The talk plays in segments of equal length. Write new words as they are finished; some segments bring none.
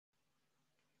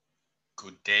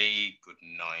Good day, good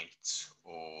night,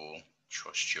 or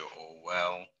trust you're all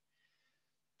well.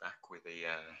 Back with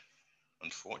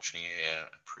unfortunately, a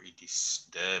pretty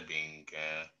disturbing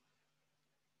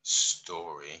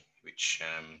story which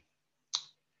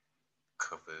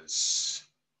covers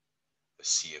the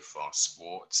CFR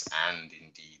Sports and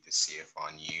indeed the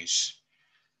CFR News.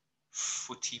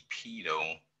 Footy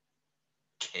pedo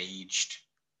caged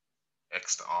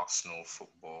ex-Arsenal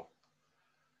football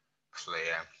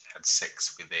player had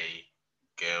sex with a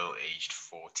girl aged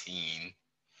 14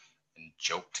 and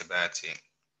joked about it,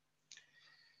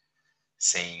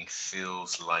 saying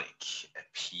feels like a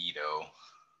pedo.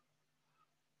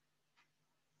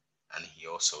 And he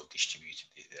also distributed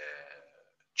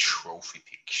trophy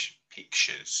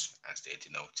pictures, as they're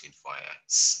denoted, via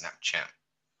Snapchat.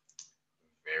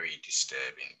 Very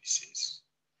disturbing, this is.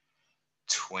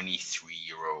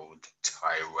 23-year-old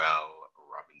Tyrell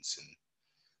Robinson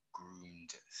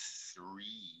groomed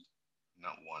three,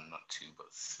 not one, not two,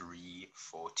 but three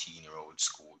 14-year-old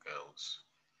schoolgirls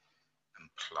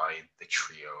and plied the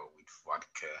trio with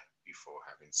vodka before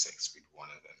having sex with one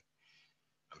of them.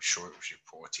 I'm sure it was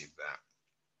reported that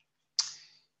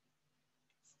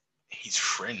his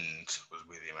friend was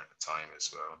with him at the time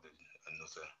as well.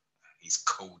 He's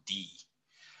Cody,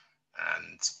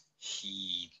 and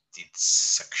he did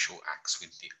sexual acts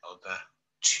with the other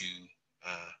two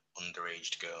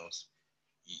underage girls.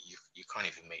 You can't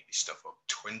even make this stuff up.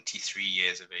 23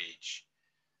 years of age.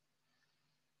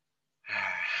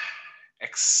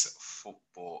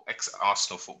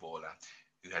 Ex-Arsenal footballer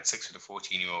who had sex with a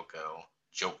 14-year-old girl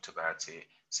joked about it,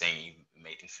 saying he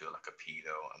made him feel like a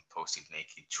pedo and posted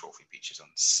naked trophy pictures on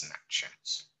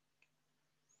Snapchat.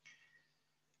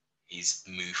 He's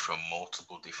moved from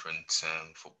multiple different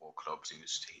football clubs.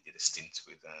 He did a stint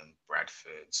with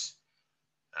Bradford.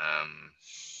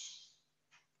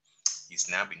 He's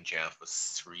now been jailed for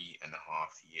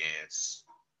 3.5 years.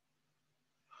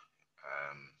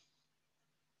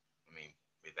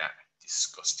 With that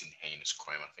disgusting, heinous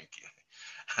crime, I think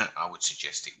I would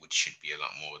suggest it should be a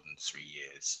lot more than 3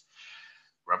 years.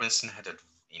 Robinson had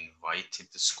invited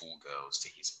the schoolgirls to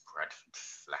his Bradford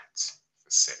flat for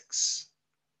sex.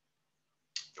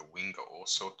 The winger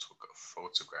also took a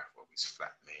photograph of his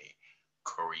flatmate,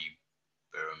 Corey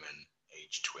Berman,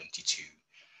 age 22,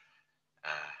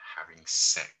 having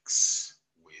sex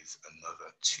with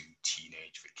another two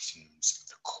teenage victims,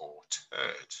 the court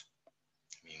heard.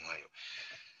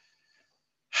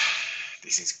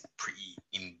 This is pretty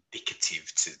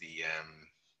indicative to the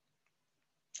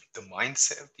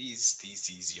mindset of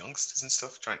these youngsters and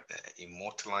stuff, trying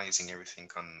immortalizing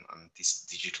everything on this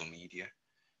digital media,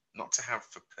 not to have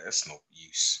for personal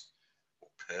use or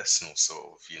personal sort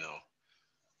of,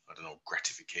 I don't know,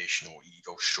 gratification or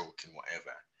ego stroking,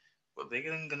 whatever. But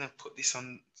they're gonna put this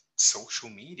on social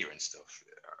media and stuff.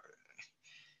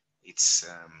 It's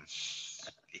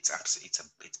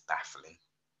baffling.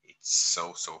 It's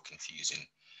so confusing.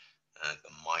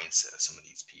 The mindset of some of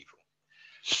these people.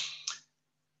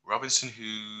 Robinson,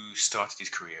 who started his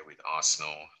career with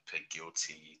Arsenal, pled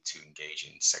guilty to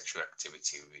engaging in sexual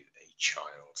activity with a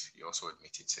child. He also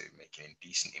admitted to making an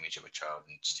indecent image of a child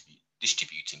and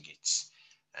distributing it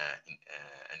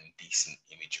an indecent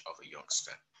image of a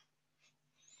youngster.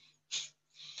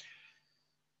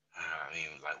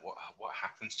 What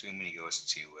happens to him when he goes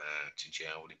to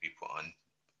jail? Will he be put on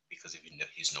because of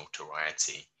his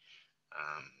notoriety,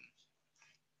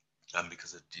 and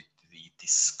because of the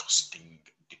disgusting,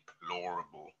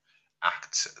 deplorable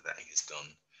act that he has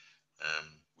done?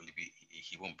 Will he be?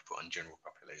 He won't be put on general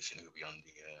population. He'll be on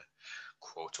the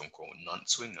quote unquote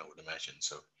non-swing, I would imagine.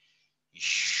 So he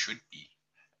should be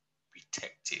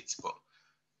protected, but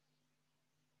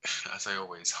as I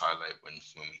always highlight when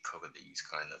we cover these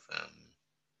kind of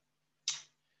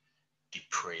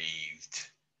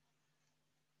depraved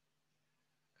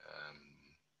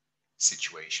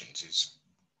situations, is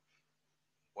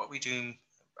what we're doing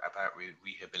about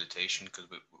rehabilitation, because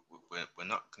we're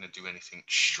not going to do anything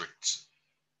strict.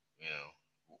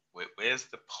 Where's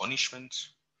the punishment?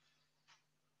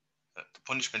 The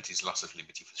punishment is loss of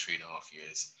liberty for 3.5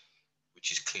 years,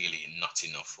 which is clearly not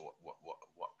enough for what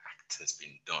act has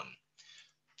been done.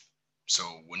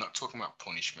 So we're not talking about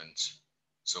punishment.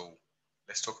 So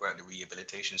let's talk about the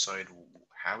rehabilitation side.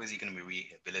 How is he going to be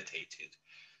rehabilitated?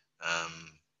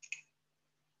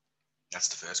 That's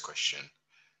the first question.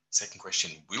 Second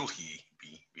question, will he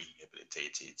be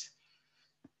rehabilitated?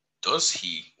 Does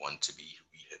he want to be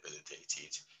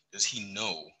rehabilitated? Does he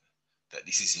know that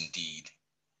this is indeed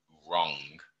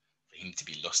wrong for him to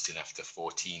be lusting after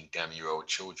 14 damn-year-old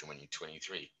children when you're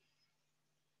 23?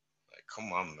 Like,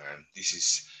 come on, man. This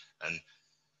is, and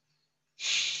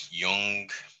Young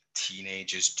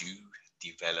teenagers do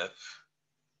develop,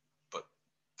 but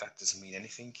that doesn't mean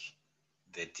anything.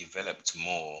 They're developed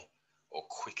more or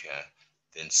quicker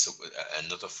than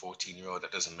another 14-year-old.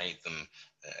 That doesn't make them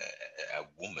a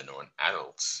woman or an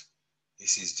adult.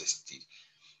 This is just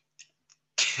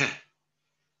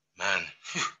man.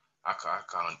 I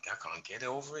can't get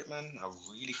over it, man. I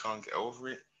really can't get over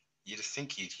it. You'd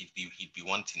think he'd be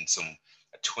wanting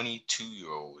a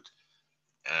 22-year-old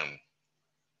um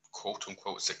quote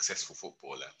unquote successful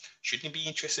footballer. Shouldn't he be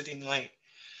interested in like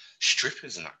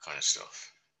strippers and that kind of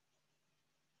stuff?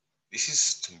 This is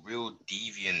some real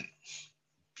deviant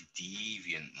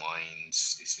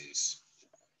minds. This is.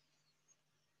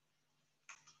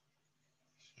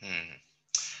 Hmm.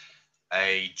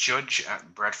 A judge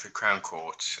at Bradford Crown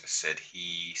Court said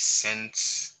he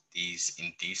sent these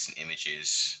indecent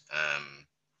images,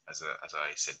 as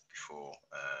I said before,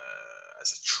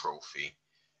 as a trophy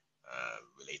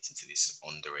relating to this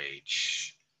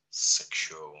underage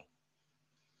sexual,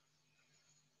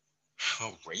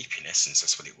 rape in essence.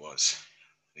 That's what it was.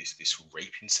 This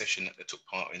raping session that they took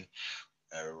part in.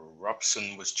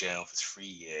 Robson was jailed for 3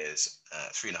 years,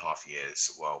 3.5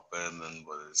 years, while Berman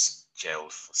was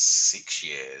jailed for 6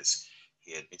 years.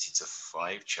 He admitted to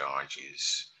 5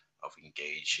 charges of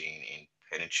engaging in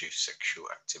penetrative sexual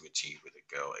activity with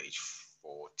a girl aged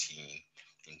 14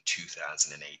 in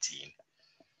 2018.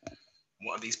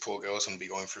 What are these poor girls going to be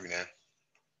going through now?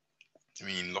 I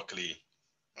mean, luckily,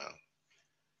 well,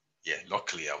 yeah,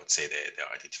 luckily, I would say their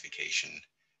identification,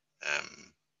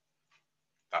 um,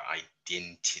 that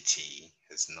identity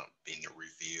has not been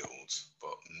revealed.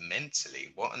 But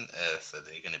mentally, what on earth are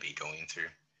they going to be going through?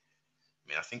 I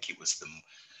mean, I think it was the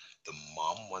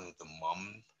mom, one of the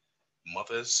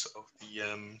mothers of the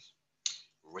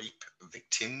rape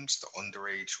victims, the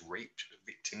underage rape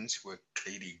victims who were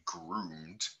clearly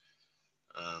groomed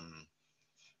um,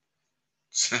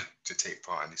 to take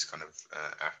part in this kind of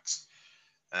act.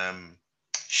 Um,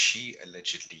 she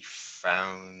allegedly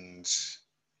found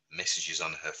messages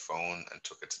on her phone and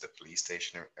took her to the police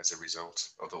station as a result.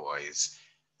 Otherwise,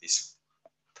 this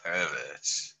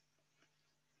pervert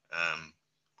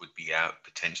would be out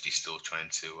potentially still trying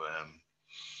to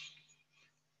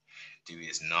do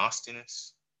his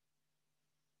nastiness.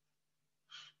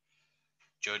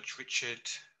 Judge Richard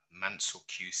Mansell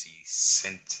QC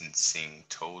sentencing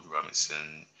told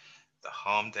Robinson, the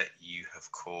harm that you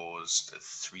have caused the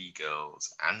 3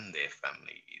 girls and their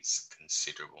family is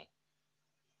considerable.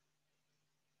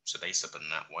 So based upon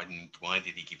that, why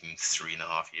did he give him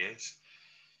 3.5 years?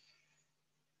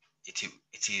 It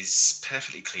is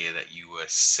perfectly clear that you were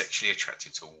sexually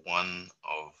attracted to one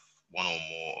or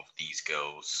more of these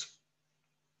girls.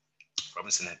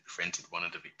 Robinson had befriended one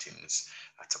of the victims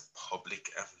at a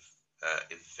public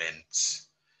event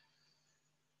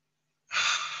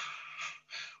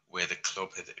where the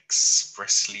club had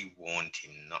expressly warned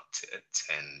him not to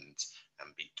attend,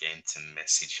 and began to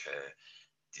message her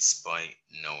despite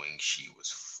knowing she was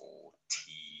 14.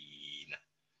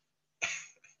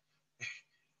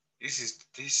 This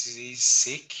is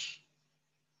sick.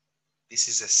 This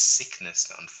is a sickness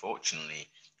that unfortunately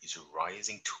is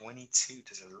rising. 22.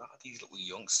 There's a lot of these little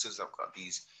youngsters that have got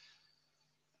these.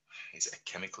 Is it a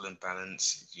chemical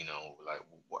imbalance? Like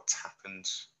what's happened?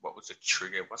 What was the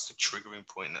trigger? What's the triggering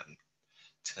point that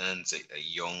turns a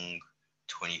young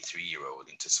 23-year-old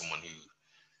into someone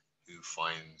who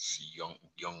finds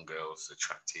young girls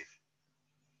attractive?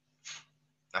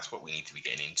 That's what we need to be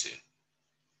getting into.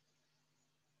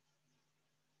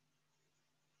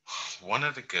 One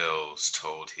of the girls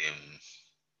told him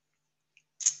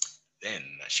then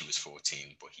that she was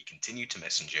 14, but he continued to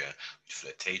message her with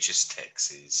flirtatious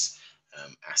texts,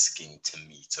 asking to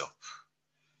meet up.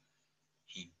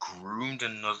 He groomed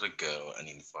another girl and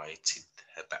invited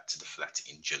her back to the flat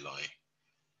in July.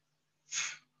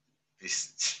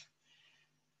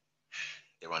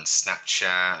 They're on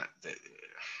Snapchat.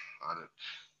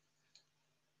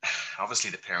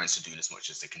 Obviously the parents are doing as much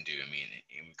as they can do. I mean,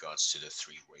 in regards to the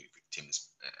 3 rape victims,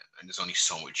 and there's only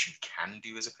so much you can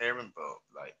do as a parent. But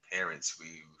like parents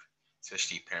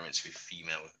especially parents with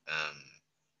female,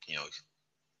 you know,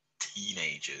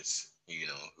 teenagers,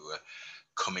 who are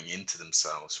coming into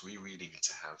themselves, we really need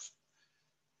to have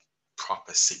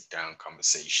proper sit down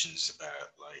conversations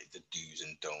about like the do's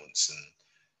and don'ts, and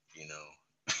you know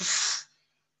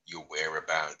your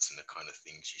whereabouts and the kind of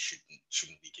things you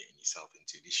shouldn't be getting yourself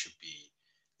into.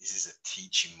 This is a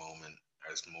teaching moment,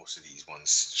 as most of these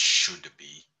ones should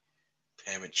be.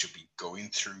 Parents should be going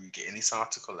through, getting this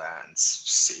article out and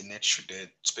sitting there,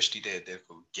 especially their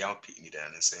gal picking you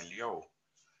down and saying, yo,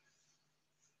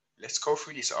 let's go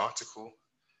through this article.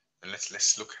 And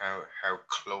let's look how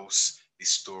close this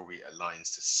story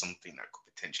aligns to something that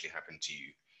could potentially happen to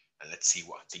you. And let's see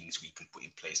what things we can put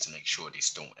in place to make sure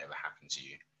this don't ever happen to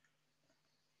you.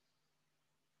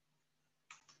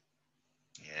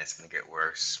 Yeah, it's gonna get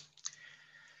worse.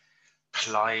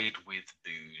 Plied with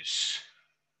booze.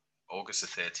 August the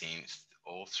 13th,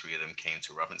 all three of them came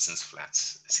to Robinson's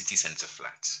flats, city centre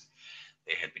flats.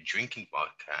 They had been drinking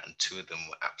vodka and two of them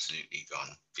were absolutely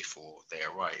gone before they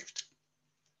arrived.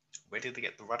 Where did they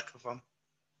get the vodka from?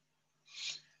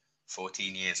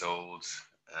 14 years old.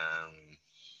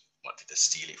 What, did they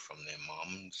steal it from their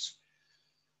moms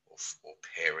or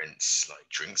parents, like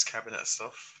drinks cabinet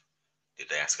stuff? Did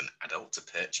they ask an adult to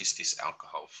purchase this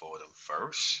alcohol for them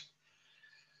first?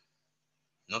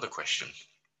 Another question.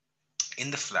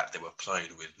 In the flat, they were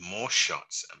plied with more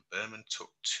shots, and Berman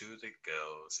took two of the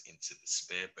girls into the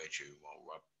spare bedroom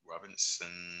while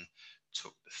Robinson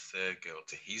took the third girl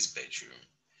to his bedroom.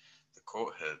 The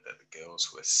court heard that the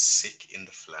girls were sick in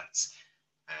the flat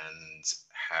and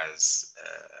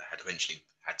had eventually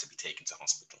had to be taken to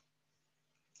hospital.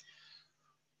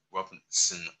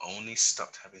 Robinson only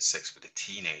stopped having sex with a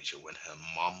teenager when her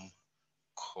mom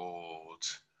called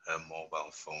her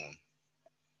mobile phone.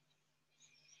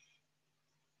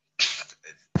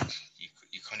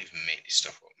 You can't even make this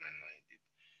stuff up, man. Like,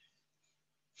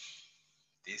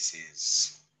 this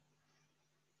is,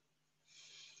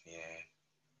 yeah,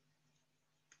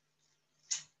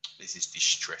 this is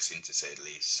distressing to say the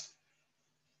least.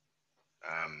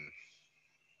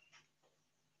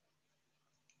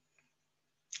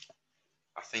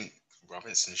 I think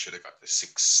Robinson should have got the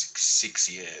six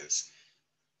years,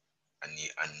 and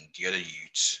the other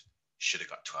youths should have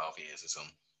got 12 years or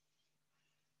something.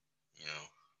 You know,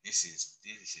 this is.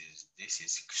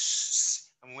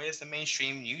 And where's the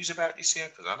mainstream news about this here?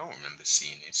 Because I don't remember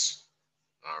seeing this.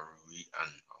 I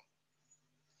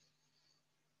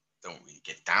don't really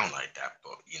get down like that,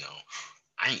 but you know,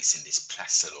 I ain't seen this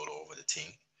plastered all over the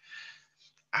thing.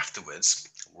 Afterwards,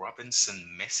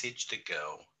 Robinson messaged the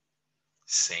girl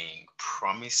saying,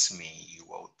 "Promise me you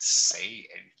won't say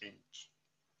anything."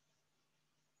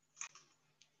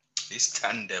 This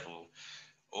tan devil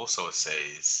also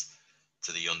says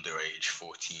to the underage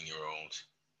 14-year-old,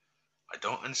 "I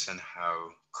don't understand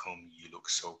how come you look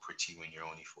so pretty when you're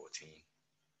only 14.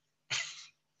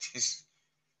 This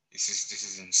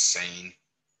is insane.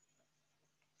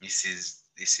 This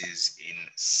is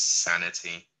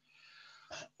insanity.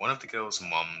 One of the girls'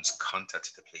 moms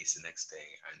contacted the police the next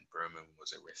day, and Berman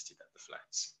was arrested at the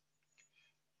flats.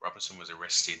 Robinson was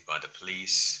arrested by the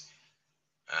police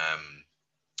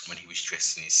when he was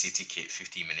dressed in his city kit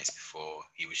 15 minutes before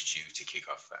he was due to kick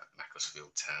off at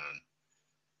Macclesfield Town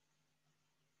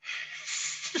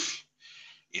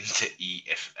in the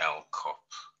EFL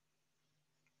Cup.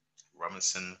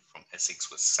 Robinson from Essex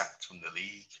was sacked from the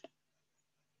league.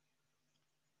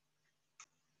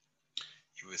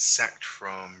 He was sacked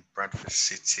from Bradford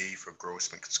City for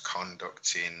gross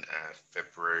misconduct in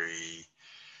February.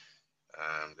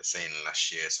 They're saying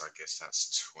last year, so I guess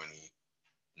that's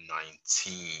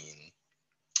 2019.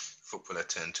 Footballer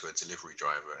turned to a delivery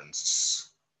driver and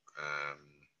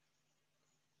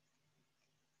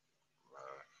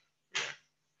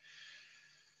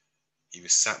he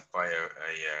was sacked by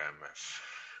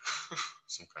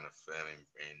some kind of firm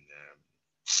in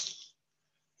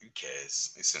who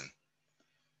cares? Listen,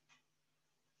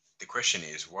 the question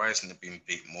is, why hasn't there been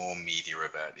more media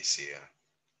about this here?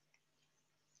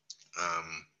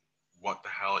 What the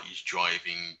hell is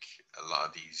driving a lot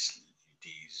of these?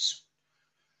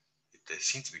 They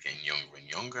seem to be getting younger and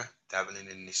younger, dabbling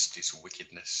in this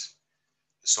wickedness.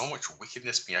 There's so much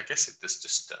wickedness being. I guess there's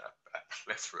just a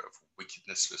plethora of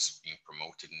wickedness that's being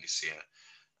promoted in this year,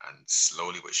 and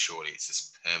slowly but surely, it's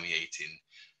just permeating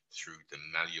through the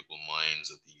malleable minds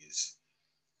of these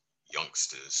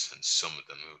youngsters, and some of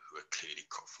them who are clearly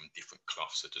cut from different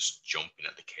cloths are just jumping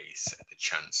at the case at the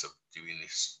chance of doing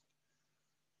these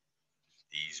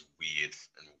weird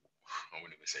and I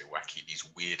wouldn't even say wacky, these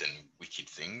weird and wicked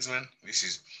things, man. This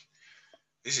is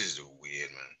the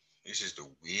weird, man. This is the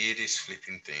weirdest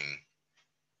flipping thing.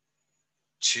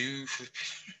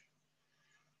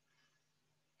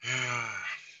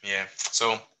 Yeah.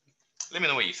 So let me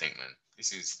know what you think, man.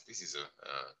 This is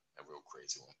a real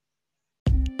crazy one.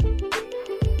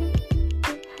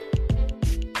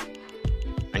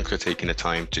 Thanks for taking the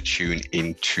time to tune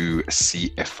into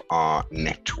CFR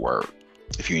Network.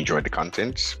 If you enjoyed the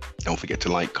content, don't forget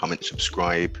to like, comment,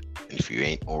 subscribe. And if you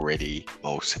ain't already,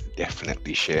 most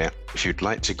definitely share. If you'd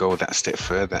like to go that step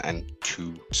further and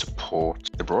to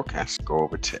support the broadcast, go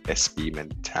over to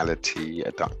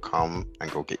sbmentality.com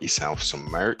and go get yourself some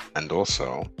merch. And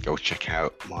also go check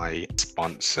out my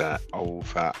sponsor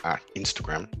over at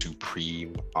Instagram,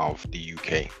 Supreme of the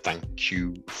UK. Thank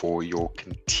you for your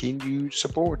continued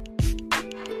support.